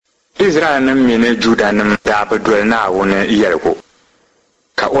Israel mini Juda da bedol na woni yelgo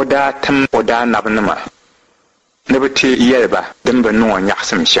ka oda tim oda nabnima ne bete yelba dimbe no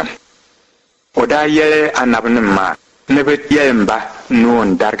nyaksim shem oda yele anabnim ma ne bet yelemba no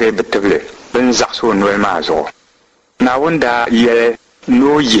darge beteble ben zakso no ma zo na wonda yele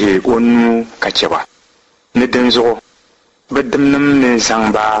no yi onu kacheba ne denzo bedimnim ne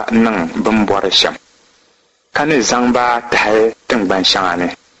zangba nang bambore shem kane zangba tahe tingban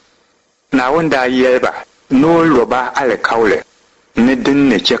shangane na wanda yelba no loba alkaule ne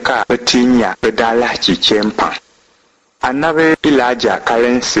dinne cheka betinya bedala chi chempa anabe ilaja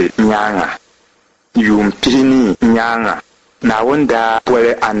kalense nyanga yumpini nyanga na wanda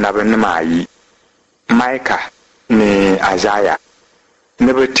pole anabe nemayi Micah ne Azaya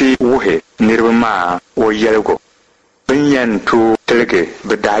ne beti wuhe nirma o yelgo binyan to telege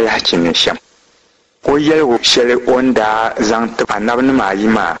bedala chi ne sham o yelgo shele onda zant anabe nemayi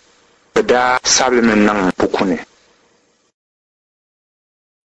ma da sablemen nan bukune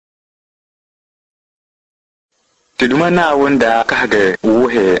tiduma na wanda kaga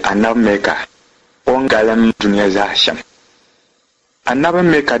wuhe annab meka on galam duniya za sham annab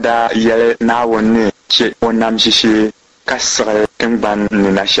meka da yele na wonne ce onam shishi kasra tingban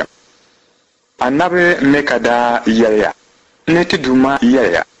ni na sham annab meka da yele ne tiduma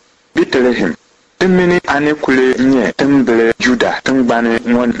yele bitlehim timini ani kule nye timble Juda tingbani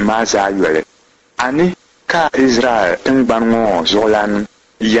ngon maza yole ani ka Israel tingban ngo zolan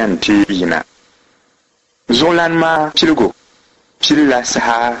yanti yina zolan ma pilgo pilla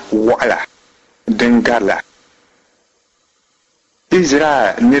saha wala dengarla Israel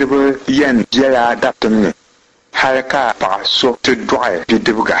nirbe yan jela daptumni halka paso te doye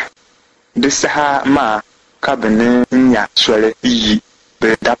bidibga de saha ma kabne nya sole yi be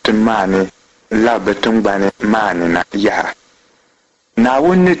daptumani la betungbane mani na yaha na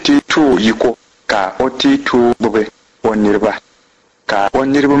wonni ti tu yiko ka o ti tu bube onirba ka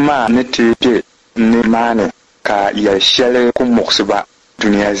onirba ma ne ti pe ne mani ka ya shele ku moksba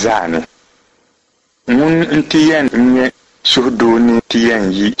duniya zane mun ntiyen nye suhdo ni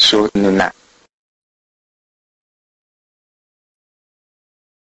tiyen yi so nina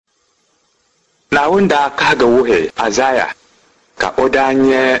na wunda kaga wuhe Azaya ka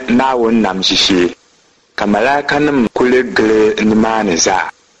odanye nawon namshishi ka malakanim kule gle nimani za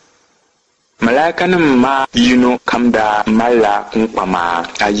malakanim ma yino kamda mala nkpama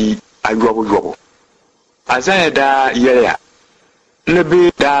ayi ayobo Azaya da yaya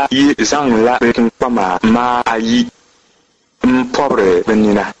nabi da yi zangla nkpama ma ayi mpobre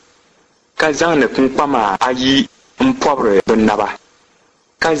benina ka zangne nkpama ayi mpobre benaba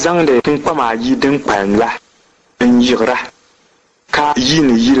ka zangne nkpama ayi din kwanla nyigra ka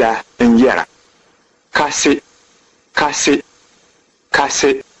yini yila nyera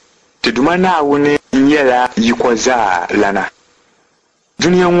kase tiduma na woni nyela yikoza lana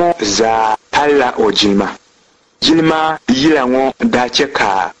duniya ngo za palla o jilma yila ngo da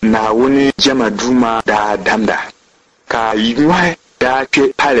cheka na woni jama duma da damda ka yinwa da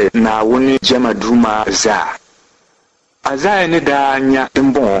ke pale na woni jama duma za Azaya ne da nya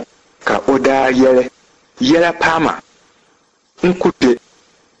dimbon ka oda yele pama nkute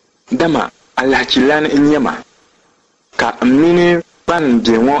dama alhakilan inyama ka mini ban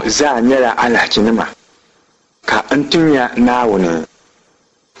jenwo za nyala alhakinima ka antinya nawuni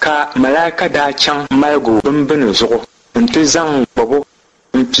ka malaka da can malgo bimbin zugo nti zang bobo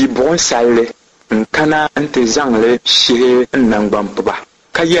npi bon salle nkana nti zangle shehe nangbam puba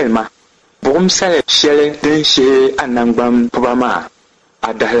ka yelma bogum sale shele den shehe anangbam puba ma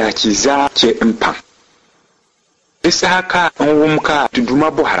adahlaki za ke mpan Isaka nwumka tuduma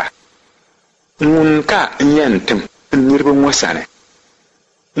bohara nwunka nyantim nirbe ngosane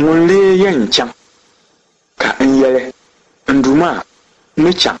nwunle yanchang ka nyele nduma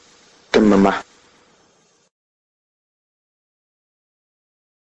mechang tumma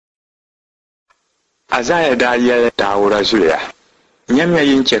Azaya da yele da wura zuya nyamya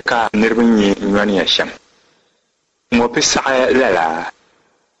yinche ka nirbe nyi nywani ya sham ngopi sa'a lala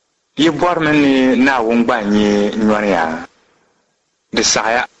Yibormeni na wungba nyi nyonya de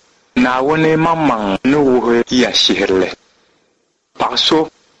saya na woni mamman no wuhe ya shihirle paso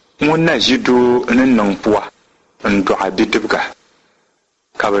wonna jidu nan puwa ndo abidibga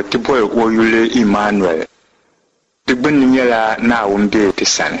kabati boy oyule Emmanuel digbin nyela na wumbe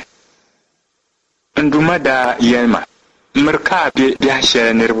tisane nduma da yelma mirka be ya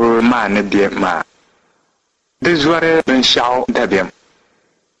shere nirbu ma ne be ma de zuware ben shaw dabem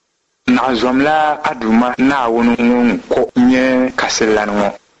na zomla aduma na wonu ko nye kasilan ngo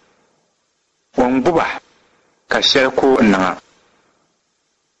won buba ka shelko na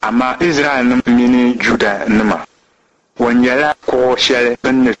amma Israel nim mini Juda nima wan yɛla kuɣu shɛli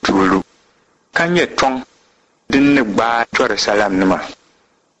bin ni tuulu ka nyɛ tɔŋ din ni gbaai Jerusalem nima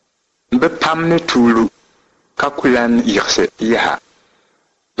bɛ pam ni tuulu ka kulan yiɣisi yaha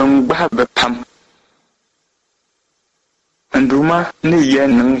bin gbahi bɛ pam nduma ni yɛ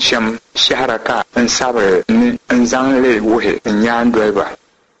niŋ shɛm shɛhira ka n sabiri ni n zaŋ li wuhi n nyaan doliba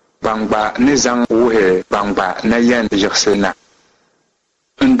ban gba ni zaŋ wuhi ban gba na yɛn yiɣisi na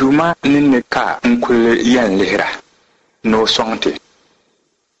nduma ni ni ka n kuli yɛn lihira ni o sɔŋti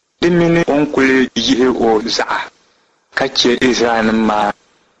di mini o n kuli yihi o zaɣa ka che Israel nim maa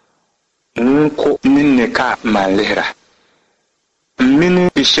ŋun ko ni ni ka man lihira m mini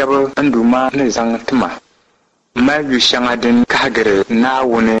shɛba nduma ni zaŋ tima mal yu shɛŋa din kahigiri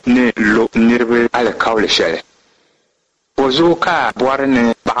Naawuni ni lo niriba alikauli shɛli o zuɣu ka bɔri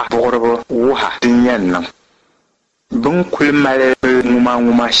ni paɣa buɣuriba wuha din yɛn niŋ bin kuli mali bɛ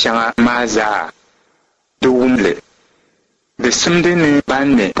ŋuma shɛŋa maa zaa di wumli di simdi ni ban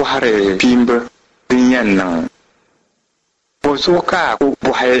ni pɔhiri kpiimba din yɛn niŋ o zuɣu ka ku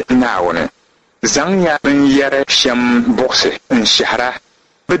bɔhi Naawuni zaŋ ya binyɛri shɛm buɣisi n shɛhira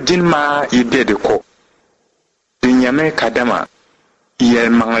bɛ din maa yi be di ko di nyɛmi ka dama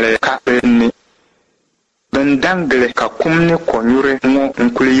yɛlimaŋli ka bɛ ni bin dangili ka kum ni kɔnyuri ŋɔ n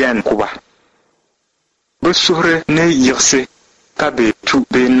kuli yɛn kuba bɛ suhuri ni yiɣisi ka be tu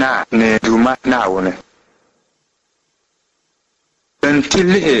bee naa ni duuma Naawuni bin ti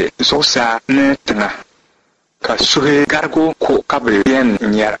lihi zuɣusaa ni tiŋa ka suhi garigu ko ka bɛ yɛn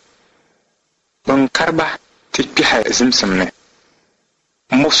nyɛra bin kariba ti kpɛhi zimsim ni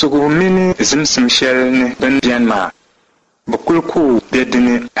muɣisigu mini zimsim shɛli ni bin biɛni maa bɛ kuli ku be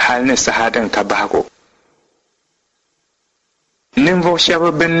dini hali ni saha din ka bahigu ninvuɣu shɛba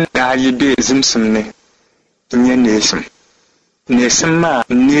bin daa yi be zimsim ni n-nyɛ neesim maa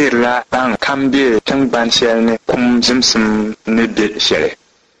neerila ban kam be tiŋgbani shɛli ni kum zimsim ni be shɛli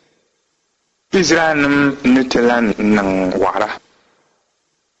Israelim ni ti lan niŋ waɣira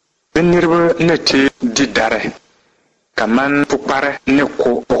bɛ niriba ni ti di dari kaman pukpari ni ko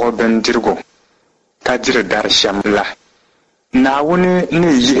buɣi bindirigu ka diri dari shɛm la Naawuni ni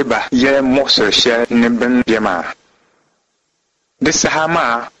yihi ba yɛli muɣisiri shɛli ni bin be maa di saha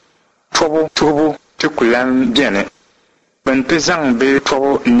maa tɔbu tuhibu ti ku lan beni bin ti zaŋ bɛ tɔbu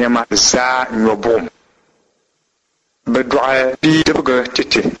nɛma zaa nyɔ buɣum bɛ dɔɣi bidibgi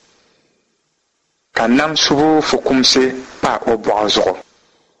titi ka nam subu fukumsi pa o bɔɣu zuɣu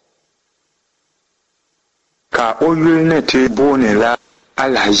ka o yuli ni ti booni la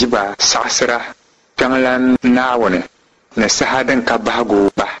alahiziba saɣisira kpɛŋlan Naawuni ni saha din ka bahigu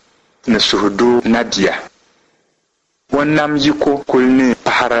ba ni suhudoo Nadiya o nam yiko kuli ni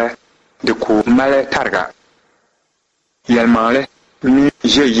pahara di ku mali tariga yɛlimaŋli mi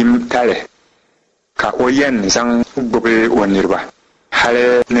ʒe yim tali ka o yɛn zaŋ gbubi o niriba hali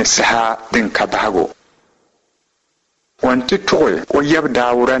ni saha din ka bahigu o n ti tuɣi o yɛbu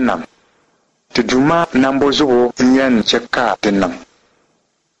daawura nam ti Duuma nambo zuɣu n yɛn chɛ ka di niŋ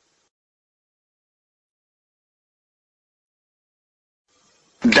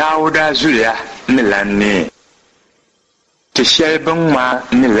Daawuda zuliya ni lan nee ti shɛli bin ŋmaa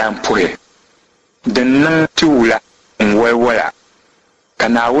ni lan puhi din niŋ ti wula n walwala ka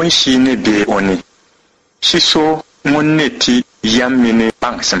Naawuni shii ni be o ni shiso ŋun ni ti yɛm mini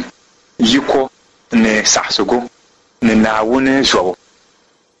kpaŋsim yiko ni saɣisigu ni Naawuni zuɣu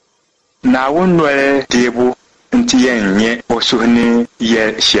Naawuni noli deebu n ti yɛn nyɛ o suhu ni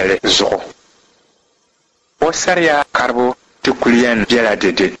yɛl shɛli zuɣu o sariya karibu ti kuli yɛn bɛla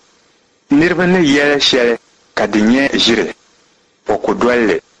dede niriba ni yɛl shɛli ka di nyɛ ʒiri o ku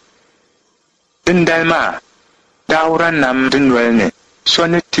dolli dindali maa daawura nam di noli ni so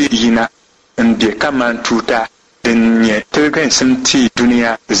ni ti yina n be kaman tuuta din nyɛ tiliginsim ti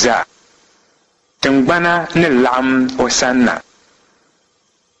duniya zaa tingbana ni laɣim o sani na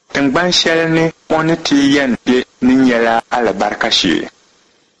tingbani shɛli ni o ni ti yɛn be ni nyɛla alibarika shee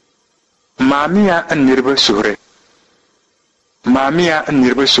maamiya n niriba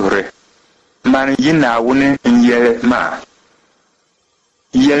suhuri man yi Naawuni n yɛli maa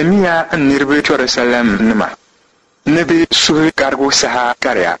yɛlimiya n niriba Jerusalem nima ni bi suhi garigu saha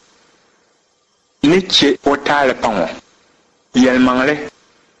kariya ni che o taali paŋɔ yɛlimaŋli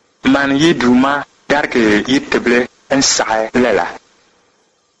man yi Duuma darigi yi tibili n saɣi lala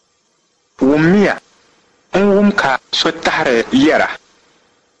wummiya n wum ka so tahiri yɛra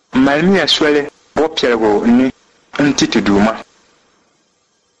malimiya soli bo'piɛligu ni n ti ti Duuma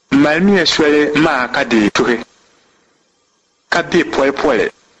malimiya soli maa ka di tuhi ka be pɔlipɔli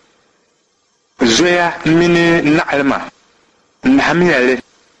zoya mini naɣilima nahimiya li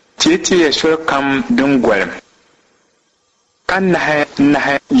Titi ya so kam din gwalm. Kan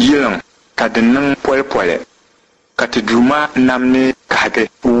nahe yilin ka dinnin pole ka ti duma namni kahage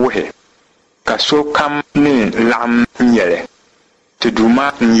wuhe ka so kam ni lagam nyele ti duma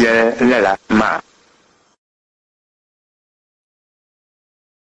nyele lala ma.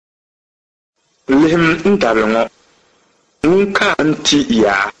 Lihim ndabli ŋɔ ŋun ka nti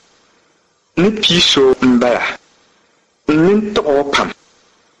yaa ni piiso mbala nin togo pam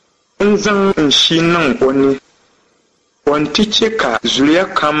n zaŋ nshi niŋ o ni on ti che ka zuliya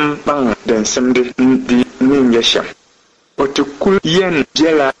kam baŋ din simdi ndi nin ya shɛm o ti kul yɛn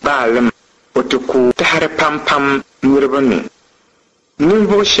jɛla baalim o ti ku tahari pam niriba ni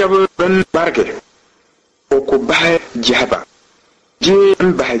ninvuɣu shɛba bin barigi o ku bahi jɛhiba jee n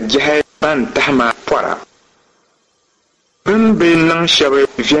bahi jɛhi ban tahima pɔra bin be niŋ shɛba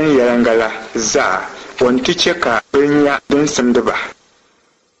viɛnyɛlinga la zaa on ti che ka bɛ nya din simdi ba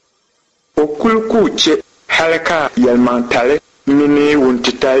o kul ku che hali ka yɛlmaŋtali mini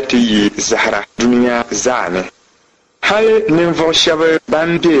wuntitali ti yi zahara duniya zaa ni hali ninvuɣu shɛba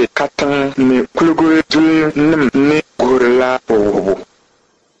ban be katiŋ ni kuligu duli-nim ni guhirila o wuhibu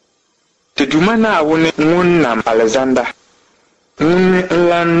ti Duma Naawuni ŋun nam alizanda ŋun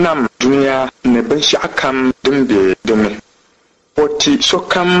lan nam duniya ni binshɛɣu kam din be dini o ti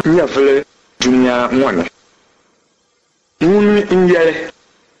sokam nyɛvili duniya ŋɔ ni ŋun n-yɛli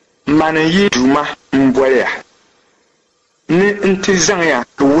mani yi Duma n-bɔliya ni n-ti zaŋya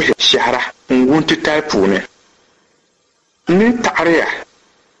wuhi shɛhira n-wuntitali puuni ni taɣiriya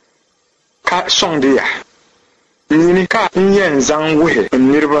ka sɔŋdiya nyini ka n-yɛn zaŋ wuhi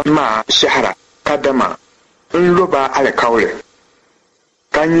niriba maa shɛhira ka dama n-lo ba alikauli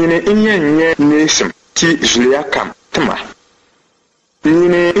ka nyini n-yɛn nyɛ neesim ti zuliya kam tima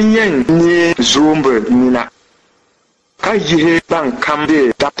nyini n-yɛn nyɛ zoombi nina ka yihi ban kam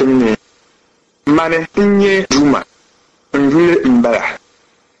be dabtim ni mani n-nyɛ Duma n-yuli m-bala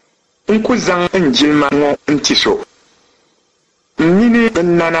n-ku zaŋ n-jilima ŋɔ n-ti so n-nyini bɛ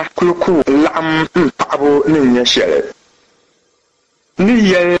nana kuliku laɣim m-paɣibu ni nyɛ shɛli ni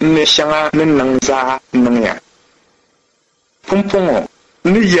yɛli ni shɛŋa ni niŋ zaa niŋya pumpɔŋɔ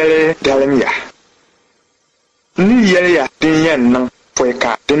ni yɛli dalimya ni yɛliya din yɛn niŋ pɔi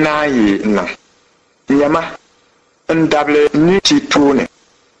ka di naa yi niŋ nyɛma n-dabili ni ti tooni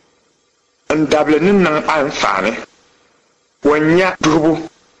n-dabili ni niŋ anfaani o nya duhibu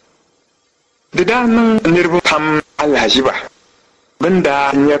di daa niŋ niriba pam alahiziba bin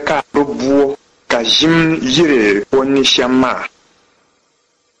daa nya ka bɛ buo ka ʒim yiri o ni shɛm maa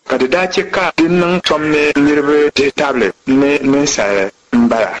ka di daa che ka di niŋ tom ni niriba dihi tabili ni ninsali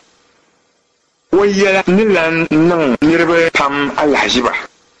m-bala o yɛla ni lan niŋ niriba pam alahiziba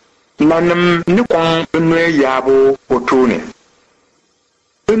nanim ni kɔŋ bɛ noya yaabo o tooni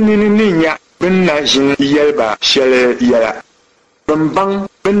bɛ nini ni nya bɛn na ʒini yɛliba shɛli yɛla bɛn baŋ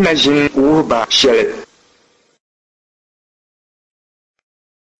bɛn na ʒini wuhiba shɛli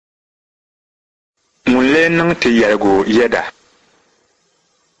ŋun lee niŋ ti yɛligu yɛda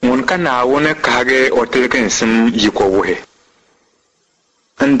ŋun ka Naawuni kahigi o tiliginsim yiko wuhi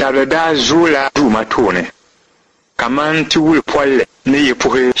n-dabili daa zoola Duuma tooni kaman ti wuli polli ni yi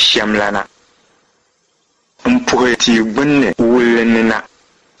puhi shɛm lana n-puhi tia gbunni wulli nina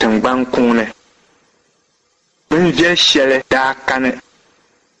tingbani kuuni bin viɛli shɛli daa kani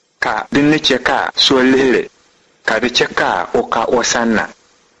ka di ni che ka so lihili ka di che ka o ka o sanna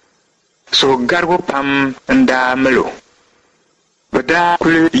suhugarigu pam n-daa milo bɛ daa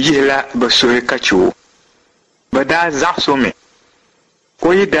kuli yihila bɛ suhi ka che o bɛ daa zaɣisimi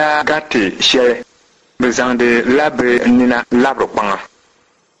o yi daa gariti shɛli bɛ zaŋdi la bɛ nina labiri kpaŋa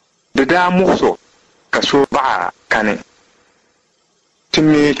di daa muɣuso ka so baɣa kani ti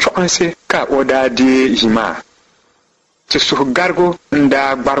mi chɔɣinsi ka o daa deei yimaa ti suhugarigu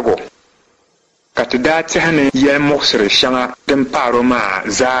n-daa gbarigu ka ti daa tɛhini yɛli muɣusiri shɛŋa din paaro maa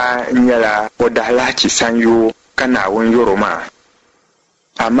zaa nyɛla o dahalahichi sanyoo ka Naawuni yɔro maa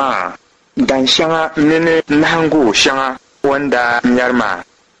amaa dan shɛŋa mini nahingu shɛŋa o daa nyɛri maa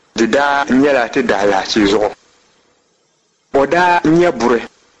di daa nyɛla ti dahalahichi zuɣu o daa nyɛ buri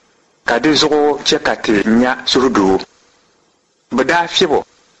ka di zuɣu che ka ti nya suhudoo bɛ daa fiɛbo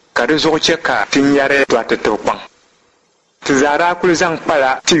ka di zuɣu che ka ti nyɛri dɔriti tibu kpaŋ ti zaa daa kuli zaŋ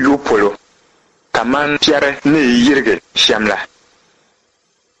kpala ti yo polo kaman piɛri ni yirigi shɛm la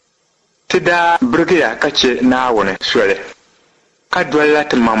ti daa birigiya ka che Naawuni soli ka dolila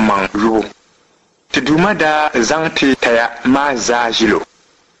ti maŋmaŋ yubu ti Duuma daa zaŋ ti taya maa zaa ʒilo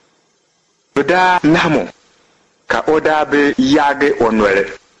bɛ daa nahimo ka o daa bi yaagi o noli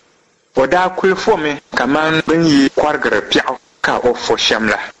o daa kuli fomi kaman bin yi kɔrigiri piɛɣu ka o fo shɛm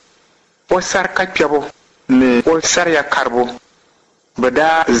la o sarka kpɛbo ni o sariya karibo bɛ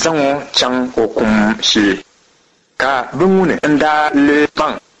daa zaŋ o chaŋ o kum shee ka bɛ ŋuni n daa le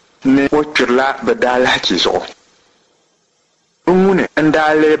baŋ ni o kpirila bɛ daa lahachi zuɣu. Bɛ ŋuni n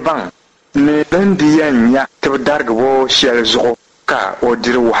daa le baŋ ni din di yɛn nya tɩ bɛ darigi o shɛli zuɣu ka o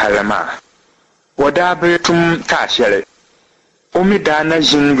diri wahala maa. O daa bi tum taa shɛli. O mi daa na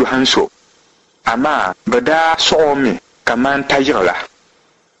ʒini yɔhanso, amaa bɛ daa sɔɣi o mi kaman ta yiɣi la.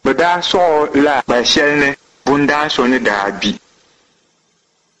 Bɛ daa sɔɣi o la kpal shɛli ni bundaaso ni daa bi.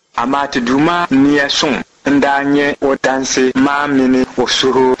 Amaa ti Duuma niya suŋ n daa nyɛ o dansi maa mini o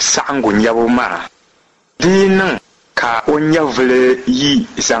suhu saɣingu nyɛbu maa. Di niŋ ka o nyɛvuli yi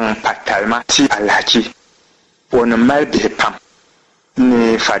zaŋ pa talima ti alahachi. O ni mali bihi pam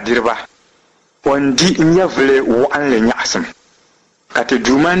ni fadiriba. O n-di nyɛvuli waɣinli nyaɣisim ka ti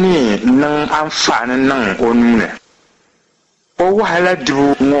Duuma ni niŋ anfaani niŋ o nuu ni. O wahala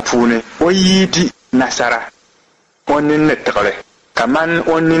dibu ŋɔ puuni o yi di nasara. O nini ni tiɣili kaman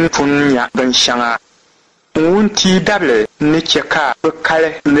o nini pun nya binshɛŋa n-wunti dabili ni chɛ ka bɛ kali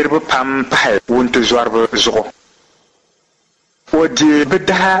niriba pam pahi wuntizɔriba zuɣu. O di bɛ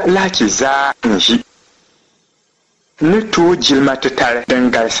daha lahachi zaa n-ʒi. Ni tooi jilima titali din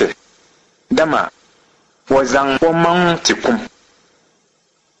galisi. Dama, o zaŋ o maŋ ti kum.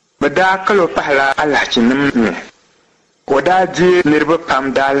 Bɛ daa kali o pahila alahachinima ni. O daa di niriba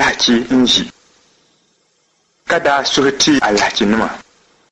pam daa lahachi n-ʒi ka daa suhi ti alahachinima.